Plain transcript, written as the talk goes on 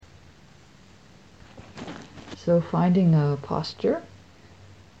So finding a posture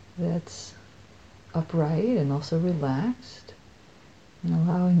that's upright and also relaxed, and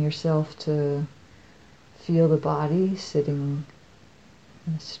allowing yourself to feel the body sitting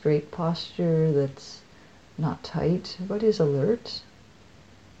in a straight posture that's not tight but is alert.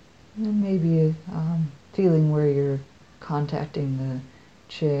 And maybe feeling where you're contacting the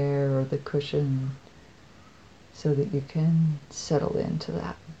chair or the cushion so that you can settle into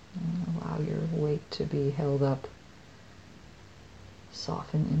that and allow your weight to be held up,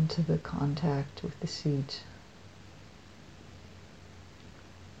 soften into the contact with the seat.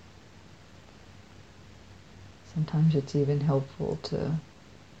 Sometimes it's even helpful to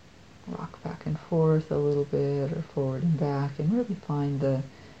rock back and forth a little bit or forward and back and really find the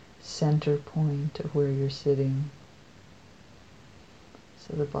center point of where you're sitting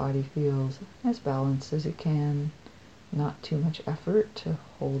so the body feels as balanced as it can, not too much effort to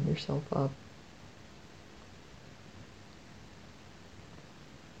hold yourself up.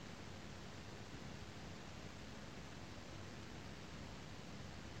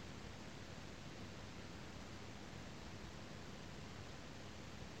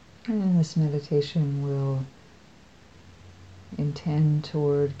 And in this meditation, we'll intend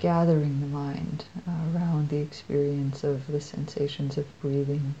toward gathering the mind around the experience of the sensations of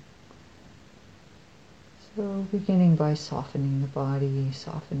breathing. So beginning by softening the body,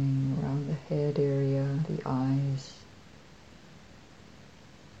 softening around the head area, the eyes,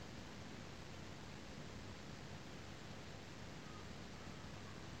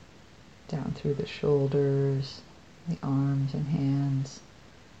 down through the shoulders, the arms and hands,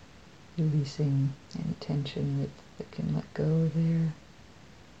 releasing any tension that can let go there.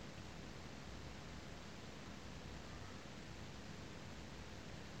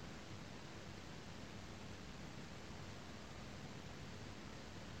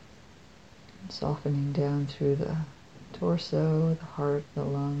 And softening down through the torso, the heart, the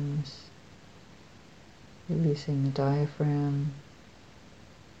lungs, releasing the diaphragm.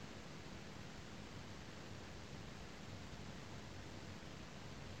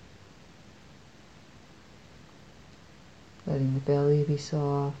 Letting the belly be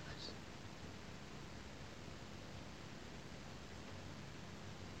soft.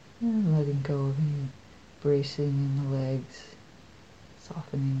 And letting go of any bracing in the legs,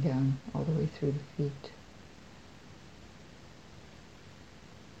 softening down all the way through the feet.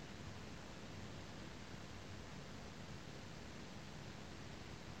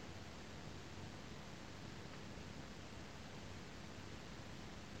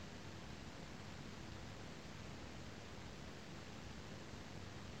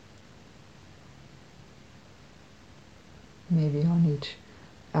 Maybe on each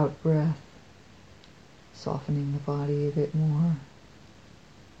out breath, softening the body a bit more.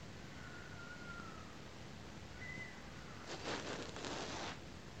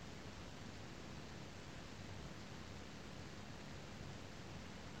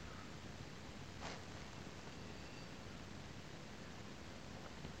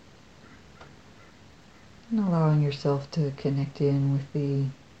 And allowing yourself to connect in with the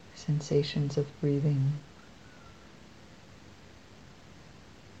sensations of breathing.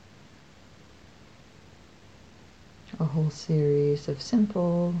 A whole series of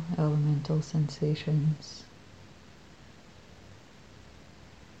simple elemental sensations.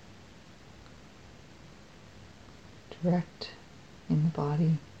 Direct in the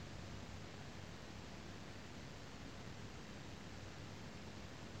body.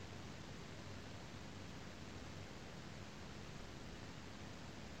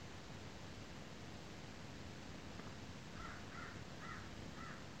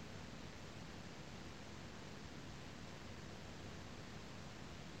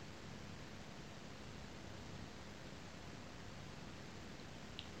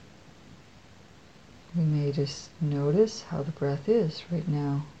 We may just notice how the breath is right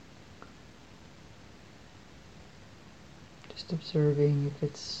now. Just observing if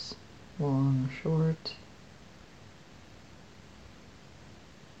it's long or short,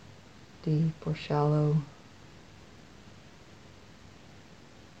 deep or shallow.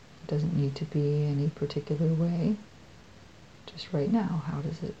 It doesn't need to be any particular way. Just right now, how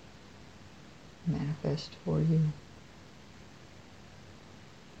does it manifest for you?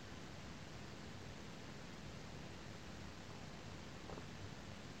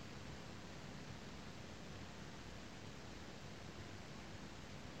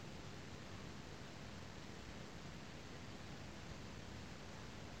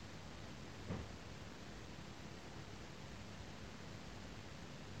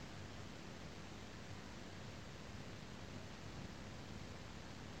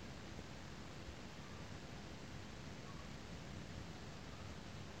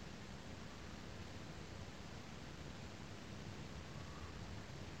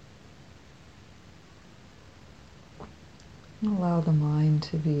 Allow the mind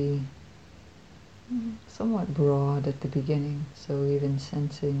to be somewhat broad at the beginning, so even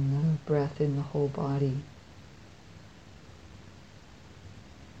sensing the breath in the whole body.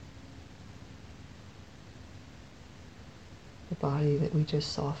 The body that we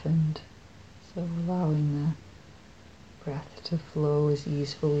just softened, so allowing the breath to flow as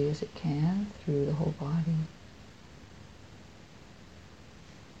easily as it can through the whole body.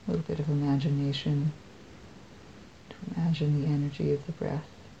 A little bit of imagination to imagine the energy of the breath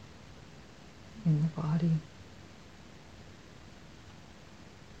in the body.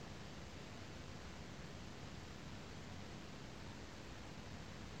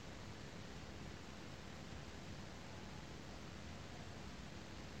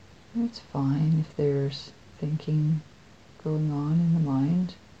 And it's fine if there's thinking going on in the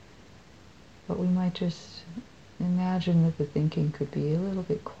mind, but we might just imagine that the thinking could be a little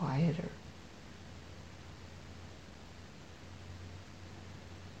bit quieter.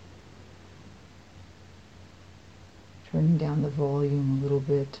 Turning down the volume a little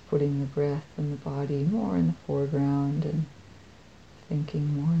bit, putting the breath and the body more in the foreground and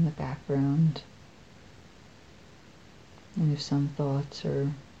thinking more in the background. And if some thoughts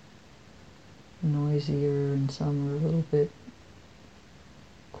are noisier and some are a little bit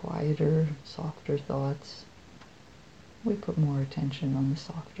quieter, softer thoughts, we put more attention on the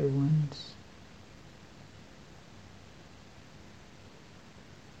softer ones.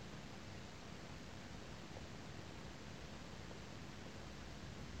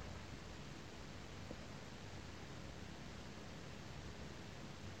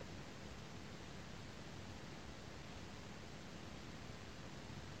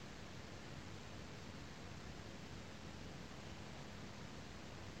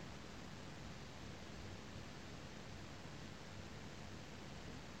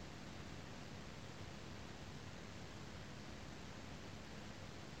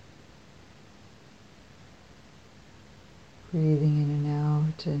 Breathing in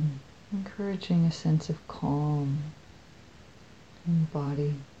and out and encouraging a sense of calm in the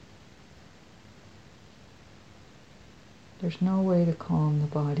body. There's no way to calm the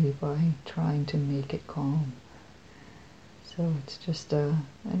body by trying to make it calm. So it's just an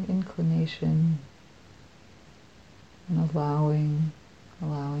inclination and allowing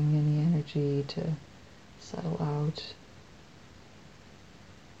any energy to settle out,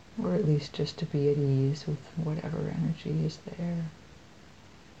 or at least just to be at ease with whatever energy is there.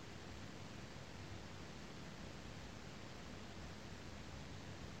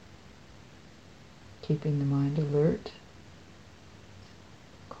 Keeping the mind alert.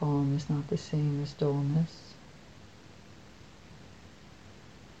 Calm is not the same as dullness.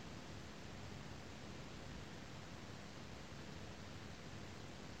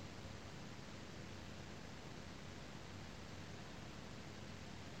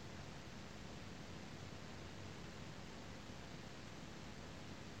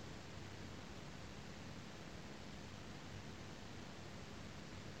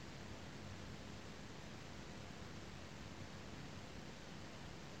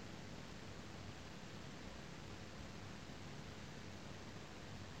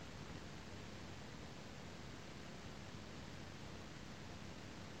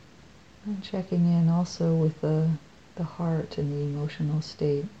 And checking in also with the heart and the emotional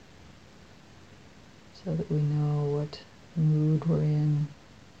state, so that we know what mood we're in,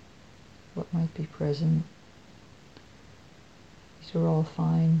 what might be present. These are all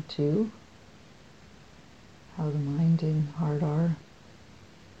fine too, how the mind and heart are.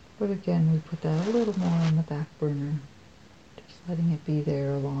 But again, we put that a little more on the back burner, just letting it be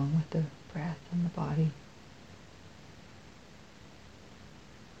there along with the breath and the body.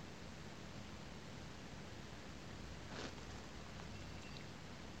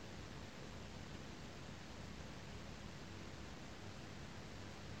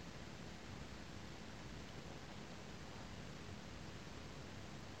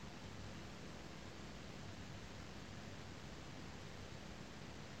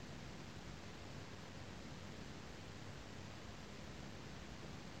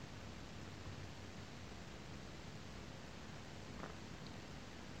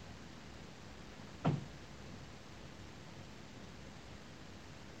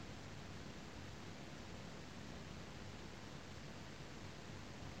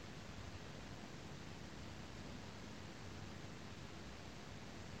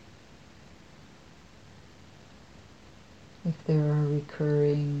 If there are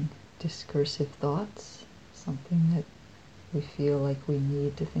recurring discursive thoughts, something that we feel like we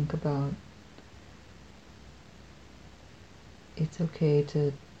need to think about, it's okay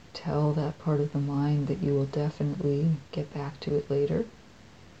to tell that part of the mind that you will definitely get back to it later,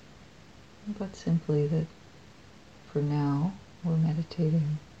 but simply that for now we're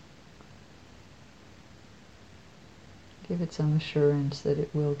meditating. Give it some assurance that it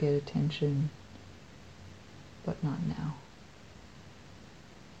will get attention, but not now.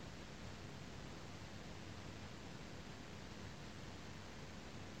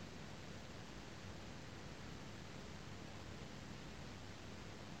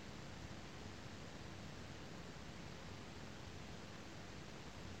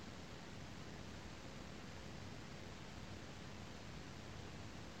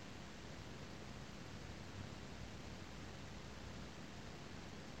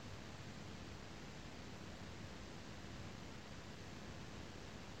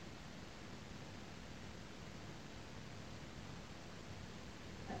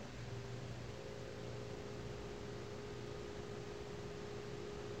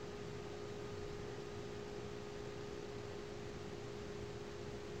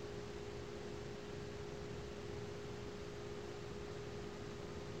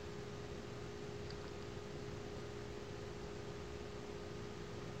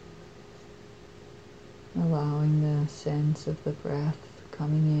 Allowing the sense of the breath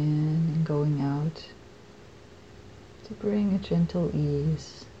coming in and going out to bring a gentle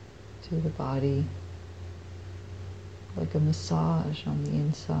ease to the body, like a massage on the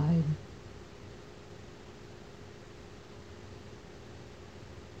inside.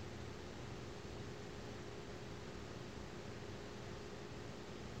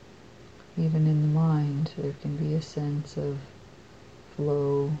 Even in the mind, there can be a sense of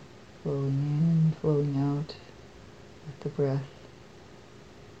flow, flowing in, flowing out, with the breath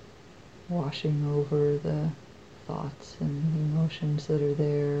washing over the thoughts and emotions that are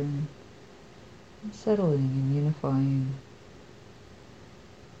there, and settling and unifying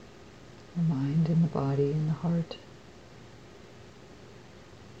the mind and the body and the heart.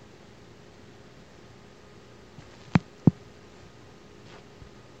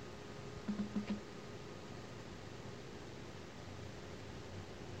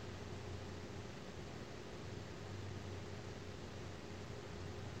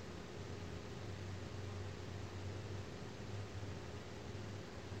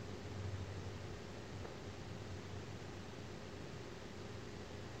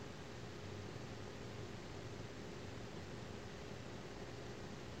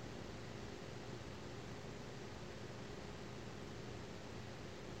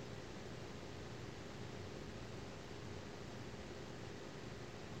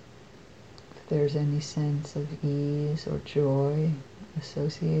 If there's any sense of ease or joy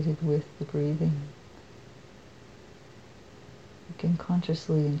associated with the breathing, you can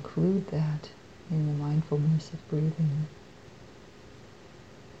consciously include that in the mindfulness of breathing,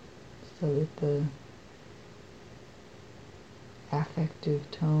 so that the affective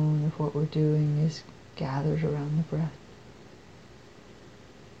tone of what we're doing is gathered around the breath.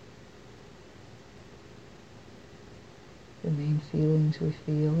 The main feelings we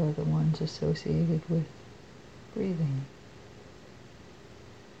feel are the ones associated with breathing.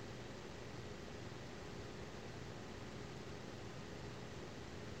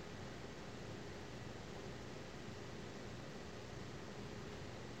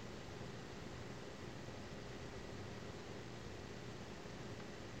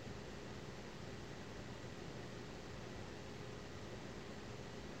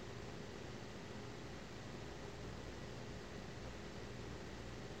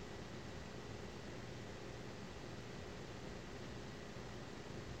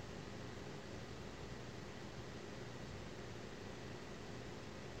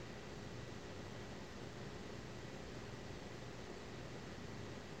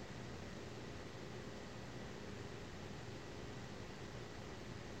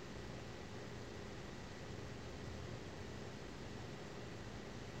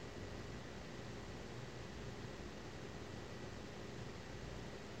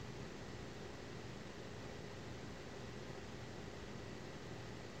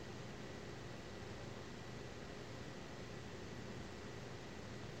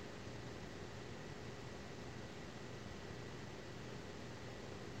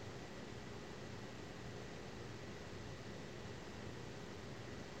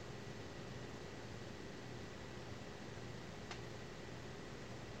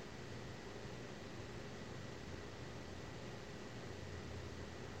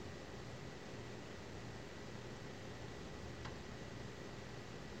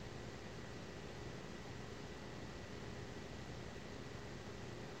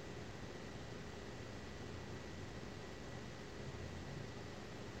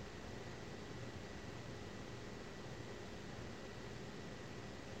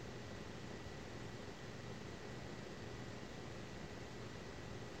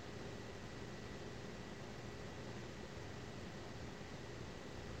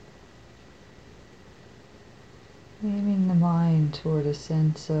 down toward a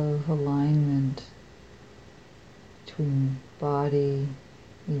sense of alignment between body,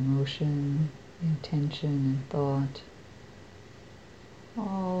 emotion, intention, and thought,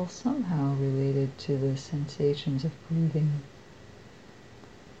 all somehow related to the sensations of breathing.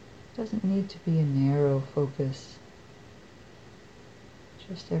 It doesn't need to be a narrow focus,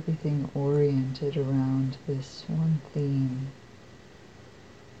 just everything oriented around this one theme.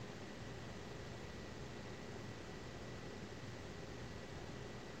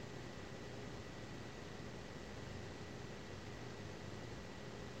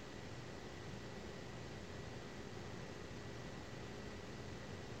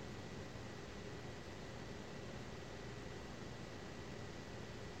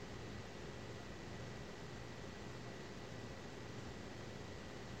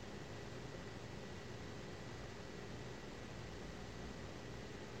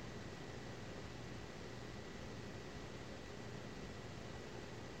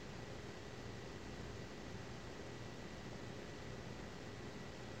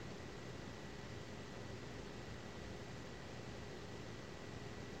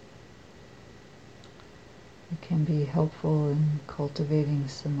 It can be helpful in cultivating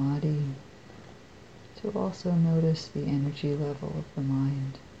samadhi to also notice the energy level of the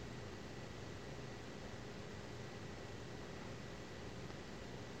mind.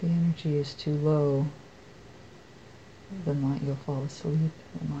 If the energy is too low, you'll fall asleep,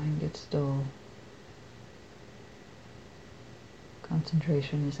 the mind gets dull.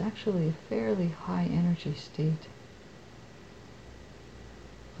 Concentration is actually a fairly high energy state,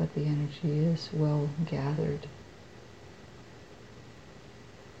 but the energy is well gathered.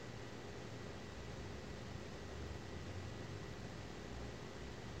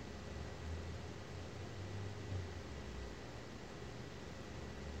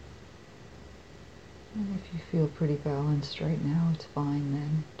 And if you feel pretty balanced right now, it's fine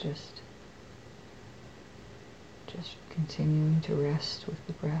then. Just continuing to rest with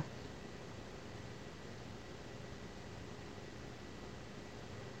the breath.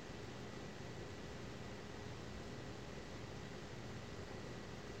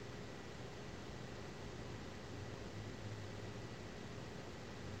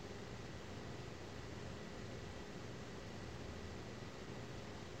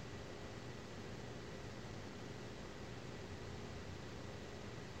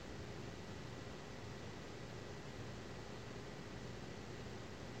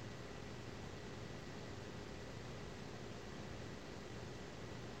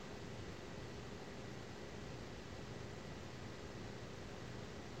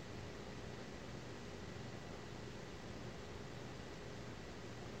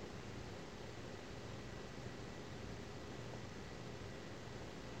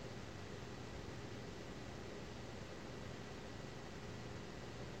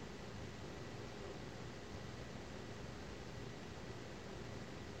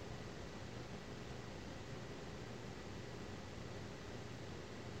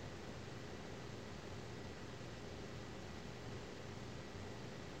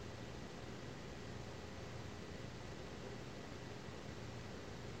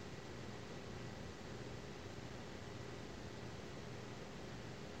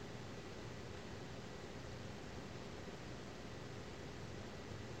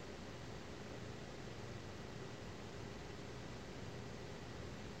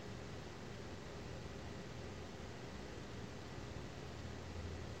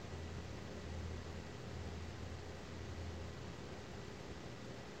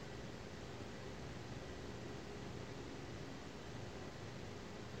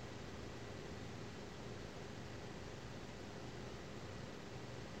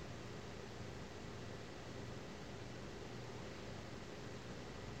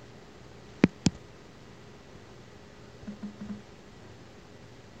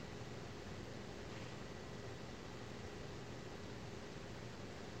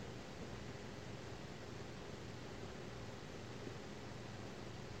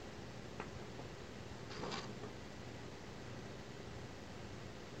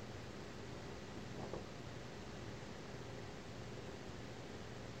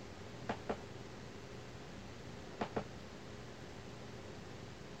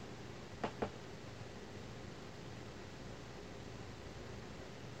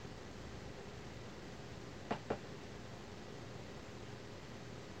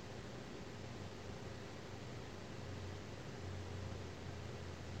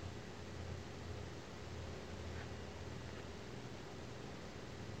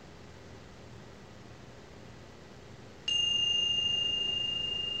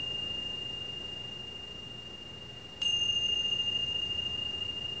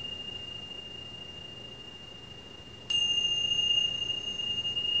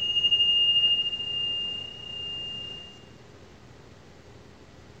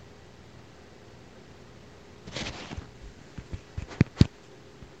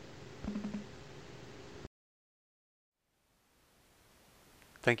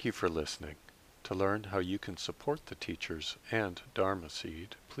 Thank you for listening. To learn how you can support the teachers and Dharma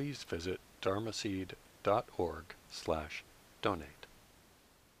Seed, please visit dharmaseed.org/donate.